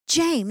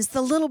James,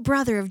 the little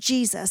brother of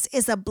Jesus,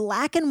 is a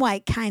black and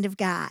white kind of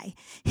guy.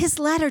 His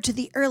letter to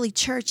the early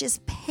church is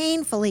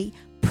painfully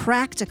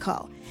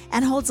practical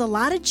and holds a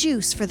lot of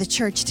juice for the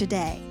church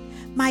today.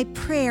 My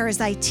prayer as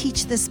I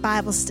teach this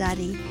Bible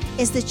study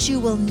is that you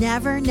will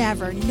never,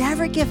 never,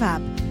 never give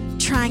up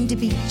trying to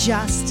be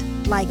just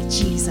like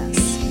Jesus.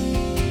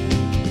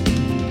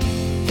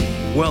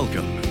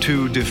 Welcome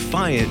to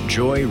Defiant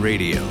Joy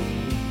Radio.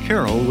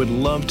 Carol would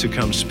love to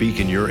come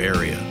speak in your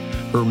area.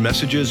 Her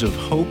messages of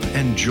hope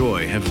and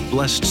joy have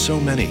blessed so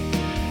many.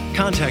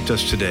 Contact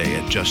us today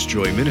at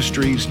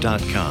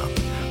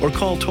justjoyministries.com or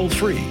call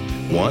toll-free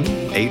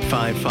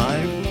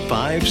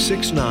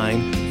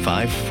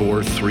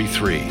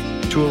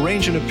 1-855-569-5433 to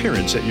arrange an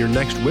appearance at your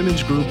next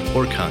women's group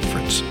or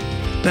conference.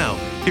 Now,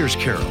 here's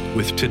Carol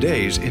with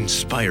today's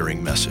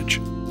inspiring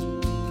message.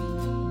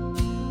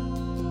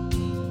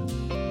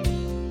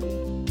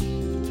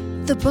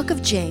 The book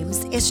of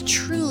James is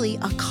truly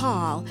a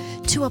call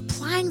to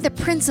applying the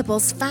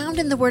principles found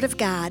in the Word of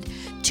God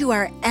to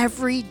our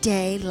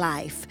everyday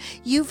life.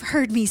 You've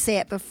heard me say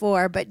it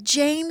before, but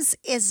James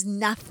is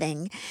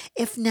nothing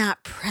if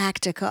not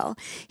practical.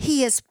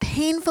 He is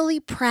painfully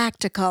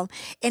practical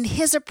in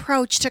his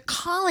approach to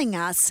calling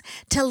us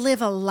to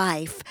live a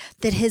life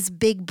that his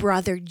big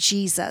brother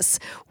Jesus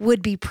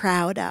would be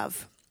proud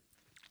of.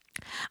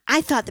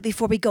 I thought that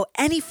before we go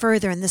any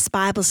further in this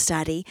Bible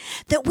study,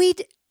 that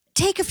we'd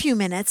take a few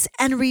minutes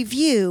and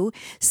review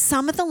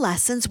some of the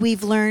lessons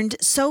we've learned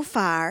so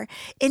far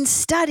in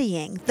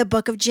studying the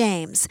book of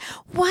James.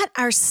 What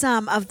are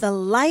some of the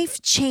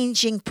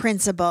life-changing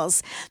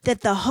principles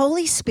that the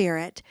Holy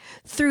Spirit,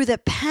 through the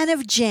pen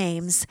of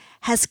James,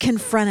 has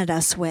confronted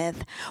us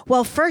with?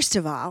 Well, first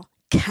of all,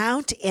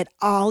 count it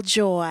all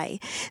joy.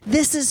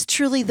 This is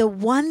truly the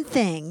one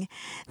thing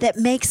that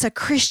makes a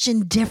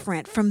Christian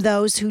different from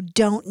those who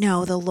don't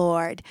know the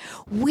Lord.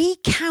 We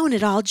count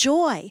it all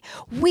joy.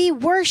 We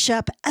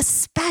worship,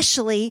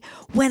 especially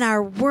when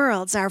our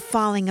worlds are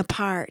falling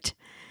apart.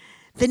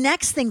 The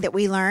next thing that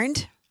we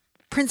learned,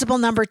 principle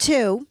number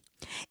 2,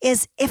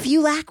 is if you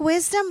lack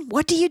wisdom,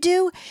 what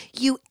do?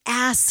 You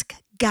ask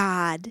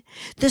God.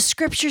 The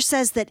scripture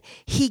says that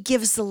he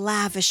gives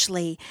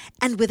lavishly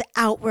and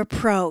without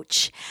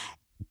reproach.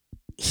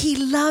 He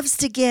loves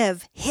to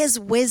give his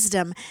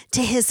wisdom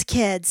to his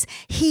kids.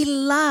 He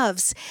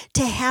loves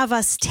to have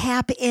us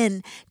tap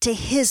in to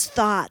his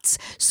thoughts.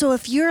 So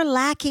if you're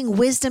lacking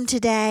wisdom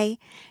today,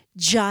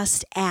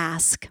 just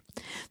ask.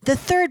 The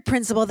third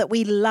principle that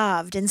we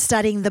loved in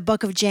studying the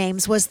book of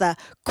James was the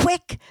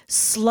quick,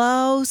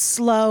 slow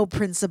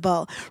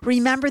principle.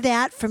 Remember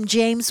that from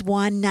James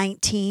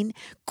 1:19?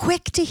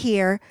 Quick to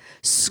hear,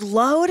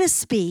 slow to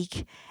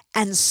speak,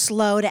 and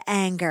slow to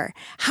anger.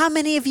 How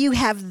many of you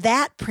have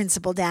that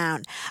principle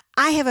down?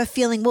 I have a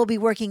feeling we'll be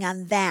working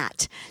on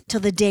that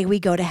till the day we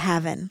go to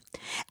heaven.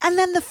 And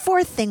then the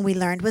fourth thing we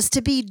learned was to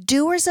be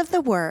doers of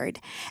the word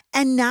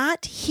and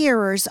not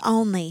hearers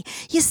only.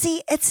 You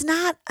see, it's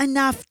not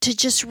enough to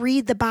just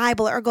read the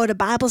Bible or go to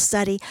Bible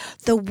study.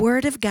 The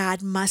word of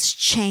God must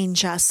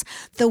change us.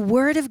 The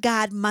word of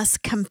God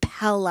must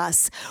compel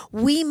us.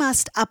 We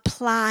must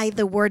apply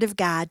the word of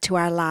God to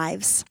our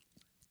lives.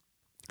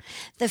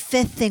 The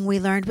fifth thing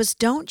we learned was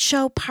don't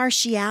show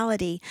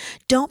partiality.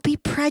 Don't be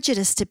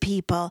prejudiced to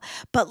people,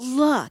 but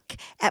look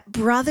at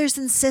brothers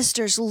and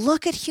sisters.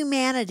 Look at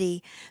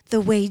humanity the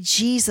way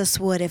Jesus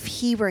would if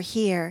he were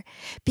here,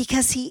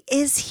 because he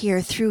is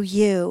here through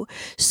you.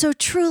 So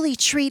truly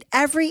treat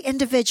every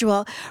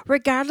individual,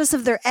 regardless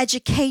of their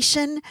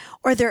education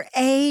or their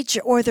age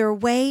or their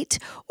weight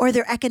or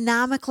their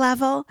economic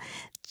level,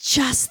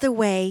 just the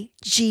way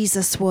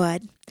Jesus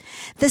would.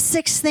 The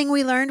sixth thing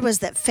we learned was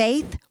that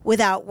faith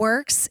without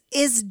works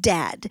is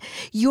dead.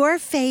 Your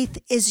faith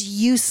is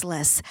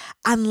useless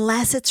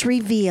unless it's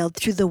revealed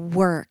through the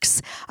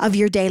works of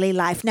your daily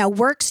life. Now,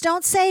 works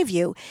don't save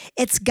you.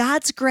 It's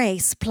God's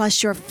grace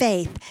plus your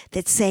faith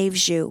that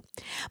saves you.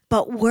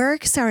 But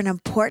works are an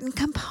important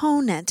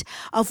component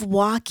of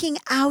walking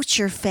out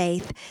your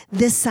faith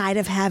this side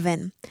of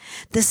heaven.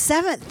 The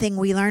seventh thing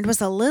we learned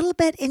was a little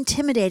bit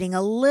intimidating,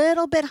 a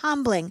little bit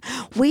humbling.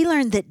 We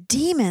learned that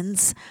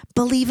demons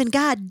believe in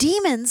God.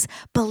 Demons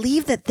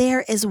believe that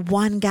there is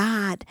one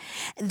God.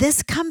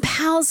 This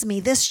compels me,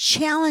 this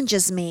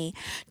challenges me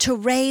to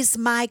raise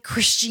my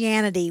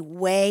Christianity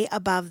way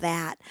above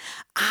that.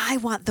 I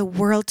want the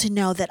world to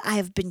know that I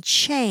have been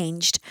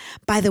changed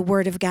by the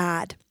Word of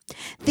God.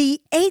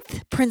 The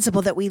eighth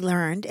principle that we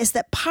learned is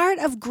that part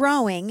of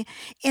growing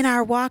in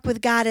our walk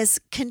with God is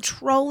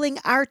controlling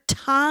our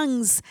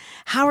tongues.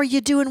 How are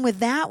you doing with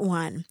that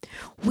one?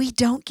 We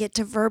don't get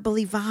to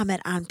verbally vomit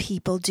on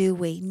people, do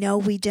we? No,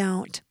 we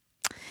don't.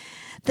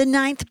 The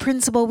ninth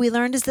principle we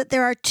learned is that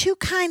there are two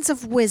kinds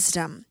of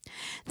wisdom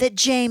that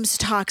James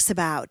talks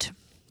about.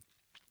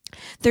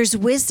 There's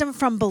wisdom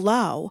from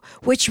below,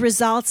 which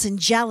results in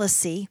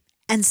jealousy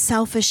and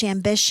selfish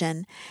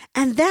ambition.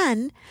 And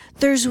then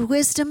there's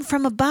wisdom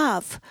from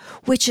above,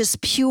 which is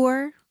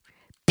pure,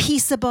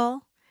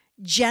 peaceable,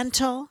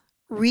 gentle,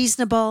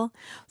 reasonable,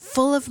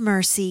 full of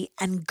mercy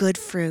and good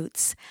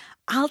fruits.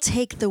 I'll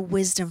take the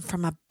wisdom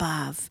from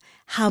above.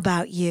 How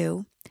about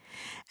you?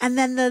 And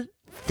then the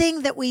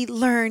thing that we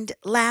learned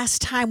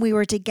last time we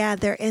were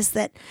together is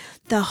that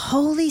the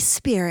Holy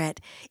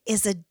Spirit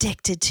is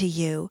addicted to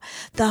you.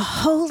 The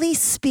Holy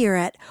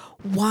Spirit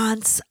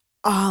wants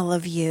all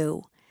of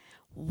you.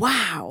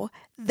 Wow,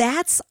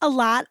 that's a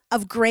lot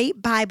of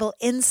great Bible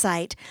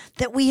insight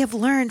that we have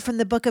learned from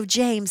the book of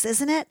James,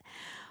 isn't it?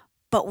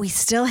 But we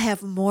still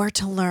have more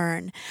to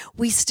learn.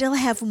 We still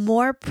have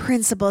more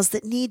principles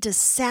that need to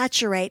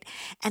saturate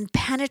and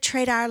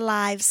penetrate our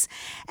lives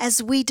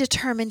as we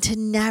determine to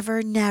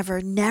never,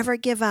 never, never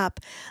give up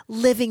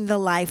living the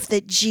life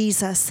that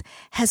Jesus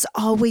has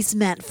always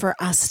meant for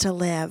us to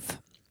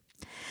live.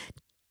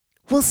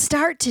 We'll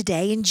start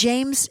today in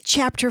James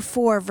chapter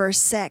 4, verse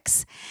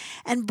 6.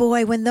 And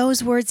boy, when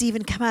those words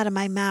even come out of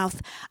my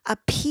mouth, a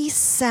peace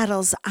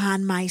settles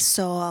on my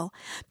soul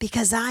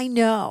because I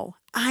know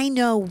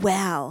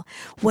well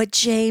what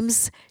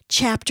James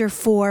chapter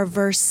 4,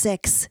 verse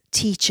 6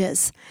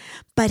 teaches.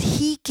 But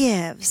he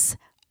gives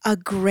a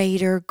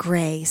greater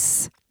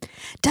grace.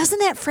 Doesn't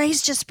that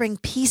phrase just bring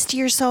peace to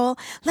your soul?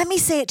 Let me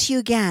say it to you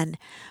again.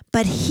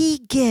 But he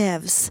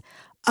gives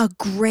a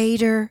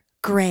greater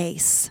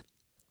grace.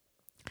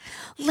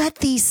 Let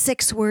these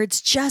 6 words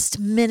just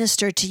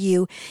minister to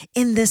you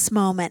in this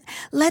moment.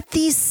 Let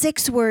these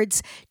 6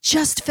 words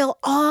just fill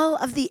all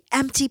of the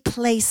empty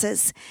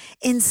places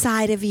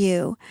inside of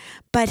you.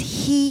 But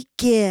he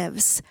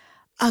gives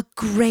a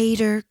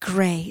greater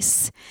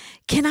grace.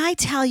 Can I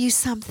tell you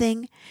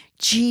something?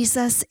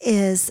 Jesus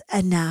is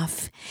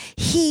enough.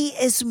 He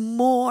is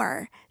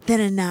more than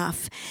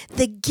enough.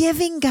 The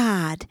giving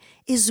God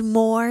is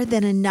more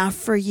than enough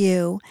for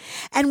you.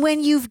 And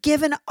when you've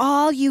given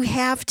all you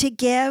have to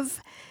give,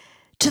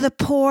 to the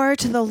poor,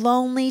 to the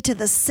lonely, to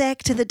the sick,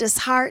 to the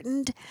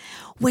disheartened,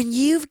 when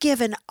you've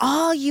given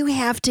all you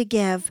have to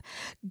give,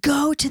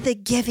 go to the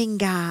giving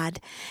God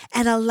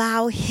and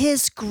allow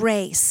his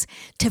grace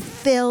to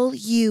fill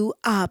you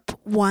up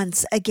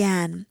once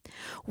again.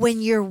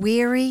 When you're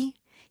weary,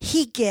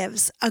 he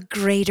gives a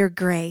greater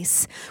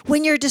grace.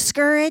 When you're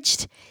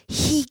discouraged,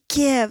 he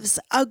gives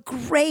a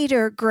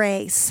greater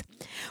grace.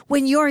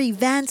 When your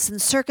events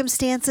and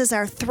circumstances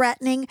are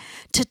threatening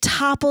to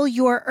topple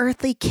your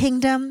earthly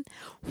kingdom,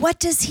 what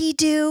does he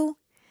do?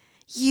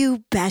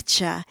 You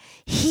betcha.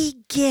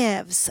 He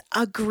gives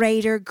a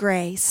greater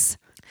grace.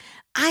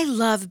 I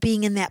love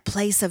being in that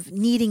place of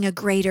needing a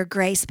greater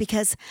grace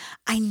because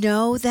I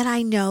know that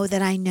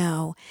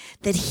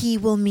he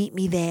will meet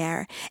me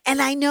there.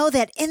 And I know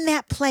that in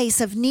that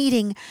place of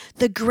needing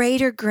the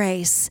greater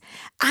grace,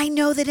 I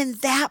know that in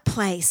that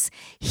place,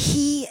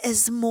 he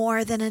is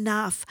more than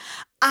enough.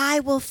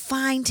 I will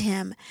find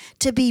him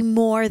to be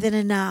more than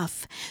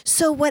enough.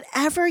 So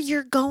whatever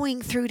you're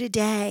going through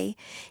today,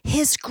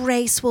 his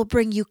grace will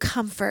bring you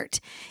comfort.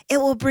 It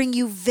will bring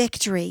you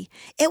victory.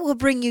 It will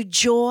bring you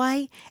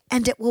joy,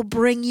 and it will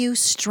bring you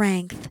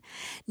strength.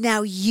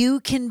 Now you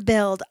can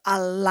build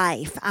a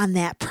life on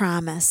that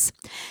promise.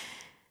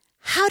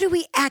 How do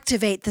we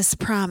activate this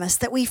promise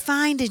that we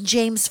find in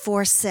James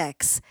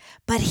 4:6?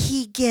 But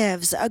he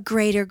gives a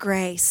greater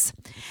grace.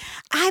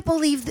 I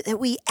believe that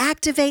we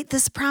activate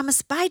this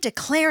promise by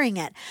declaring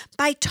it,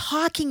 by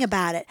talking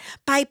about it,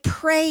 by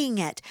praying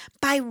it,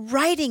 by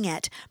writing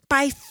it,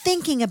 by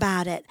thinking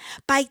about it,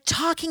 by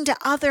talking to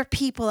other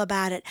people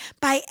about it,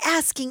 by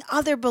asking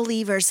other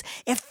believers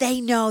if they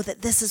know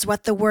that this is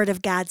what the Word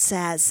of God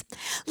says.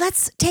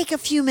 Let's take a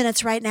few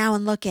minutes right now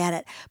and look at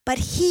it. But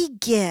he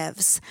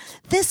gives.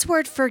 This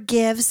word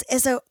forgives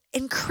is an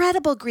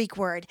incredible Greek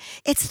word.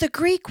 It's the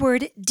Greek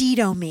word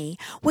didomi,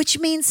 which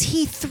means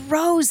he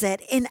throws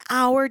it in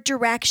our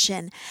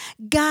direction.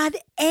 God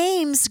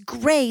aims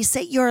grace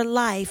at your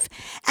life,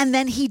 and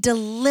then he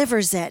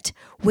delivers it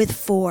with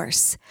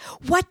force.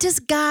 What does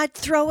God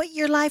throw at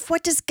your life?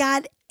 What does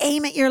God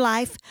aim at your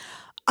life?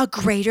 A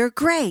greater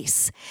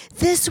grace.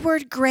 This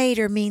word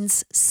greater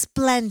means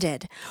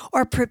splendid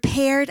or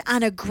prepared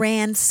on a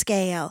grand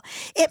scale.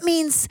 It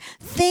means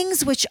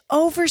things which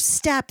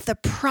overstep the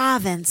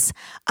province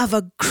of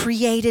a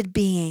created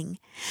being.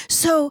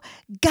 So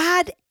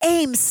God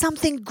aims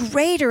something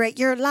greater at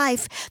your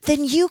life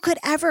than you could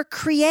ever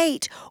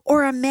create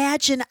or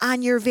imagine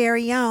on your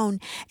very own.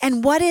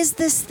 And what is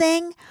this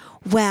thing?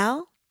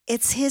 Well,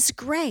 it's his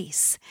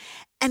grace.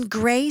 And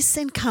grace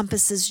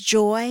encompasses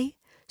joy,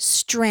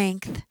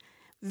 strength,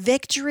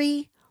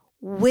 victory,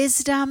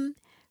 wisdom,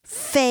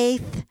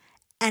 faith,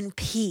 and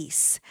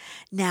peace.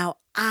 Now,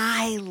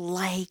 I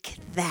like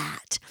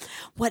that.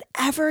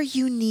 Whatever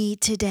you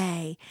need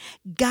today,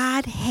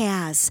 God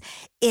has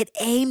it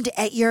aimed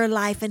at your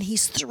life, and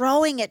he's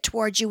throwing it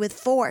towards you with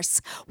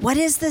force. What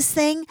is this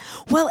thing?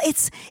 Well,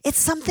 it's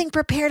something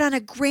prepared on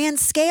a grand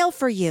scale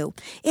for you.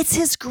 It's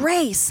his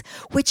grace,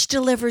 which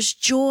delivers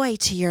joy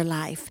to your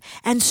life,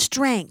 and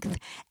strength,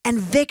 and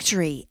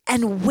victory,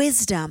 and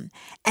wisdom,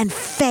 and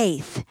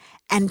faith,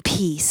 and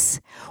peace.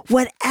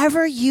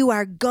 Whatever you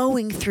are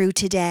going through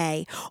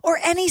today, or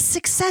any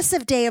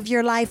successive day of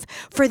your life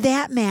for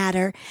that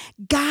matter,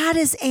 God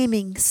is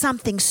aiming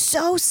something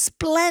so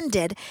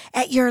splendid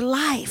at your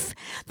life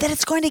that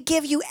it's going to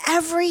give you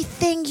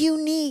everything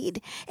you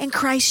need in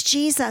Christ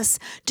Jesus.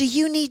 Do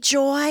you need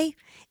joy?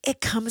 It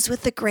comes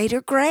with the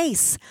greater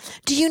grace.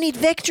 Do you need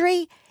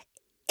victory?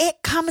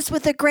 It comes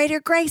with a greater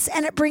grace,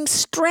 and it brings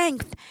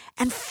strength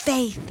and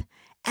faith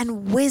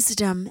and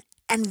wisdom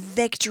and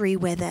victory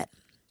with it.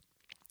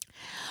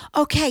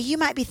 Okay, you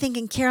might be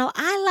thinking, Carol,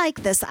 I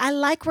like this. I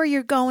like where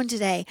you're going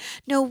today.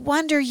 No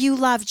wonder you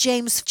love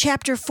James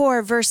chapter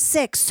 4, verse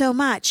 6 so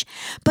much.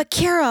 But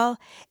Carol,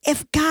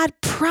 if God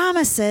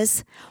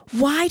promises,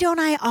 why don't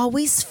I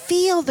always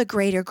feel the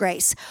greater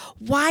grace?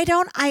 Why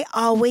don't I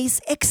always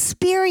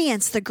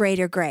experience the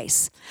greater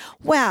grace?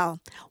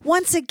 Well,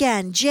 once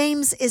again,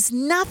 James is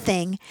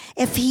nothing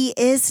if he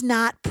is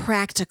not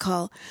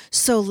practical.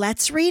 So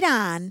let's read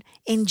on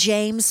in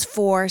James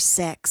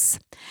 4:6.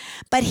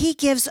 But he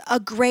gives a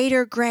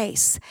greater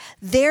grace.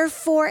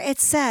 Therefore, it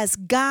says,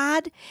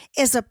 God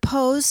is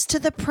opposed to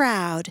the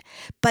proud,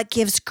 but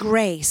gives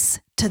grace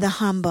to the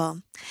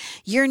humble.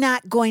 You're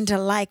not going to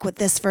like what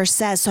this verse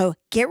says, so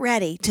get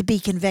ready to be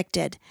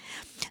convicted.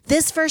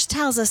 This verse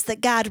tells us that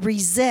God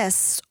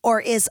resists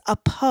or is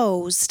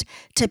opposed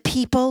to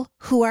people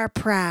who are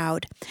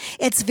proud.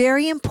 It's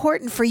very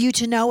important for you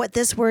to know what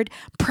this word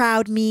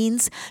proud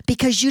means,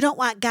 because you don't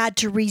want God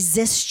to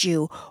resist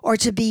you or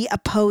to be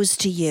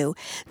opposed to you.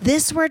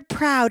 This word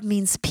proud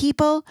means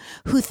people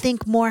who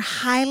think more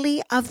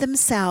highly of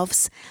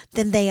themselves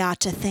than they ought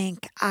to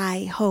think.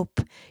 I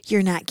hope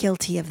you're not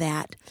guilty of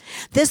that.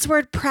 This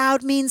word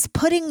proud means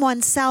putting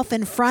oneself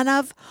in front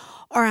of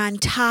or on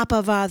top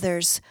of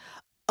others.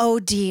 Oh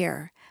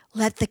dear,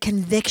 let the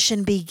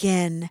conviction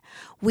begin.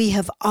 We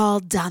have all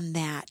done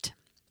that.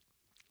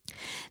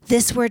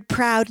 This word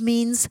proud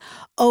means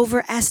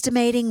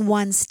overestimating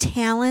one's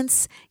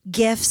talents,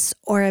 gifts,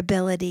 or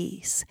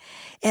abilities.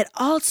 It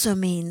also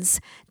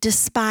means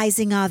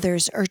despising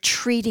others or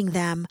treating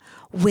them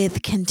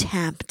with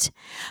contempt.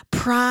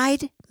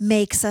 Pride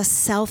makes us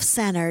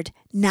self-centered,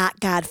 not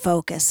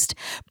God-focused.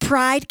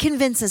 Pride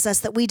convinces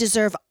us that we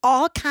deserve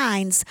all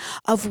kinds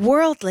of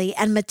worldly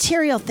and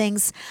material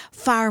things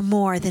far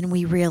more than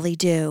we really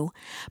do.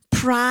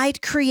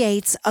 Pride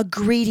creates a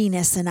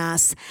greediness in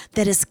us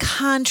that is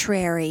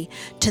contrary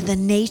to the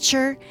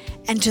nature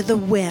and to the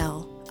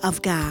will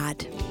of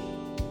God.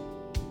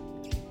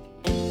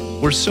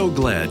 We're so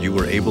glad you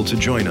were able to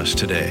join us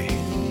today.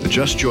 The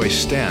Just Joy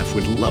staff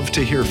would love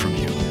to hear from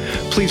you.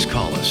 Please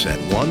call us at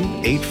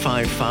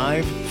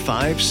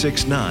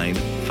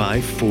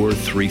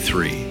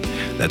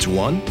 1-855-569-5433. That's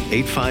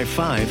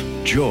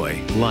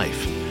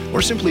 1-855-JOY-LIFE.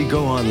 Or simply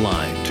go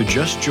online to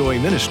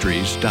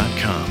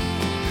justjoyministries.com.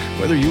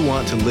 Whether you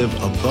want to live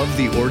above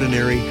the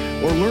ordinary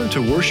or learn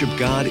to worship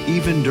God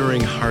even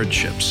during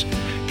hardships,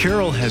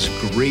 Carol has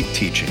great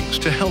teachings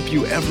to help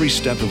you every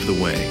step of the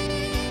way.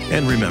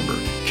 And remember,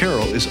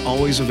 Carol is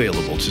always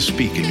available to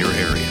speak in your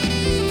area.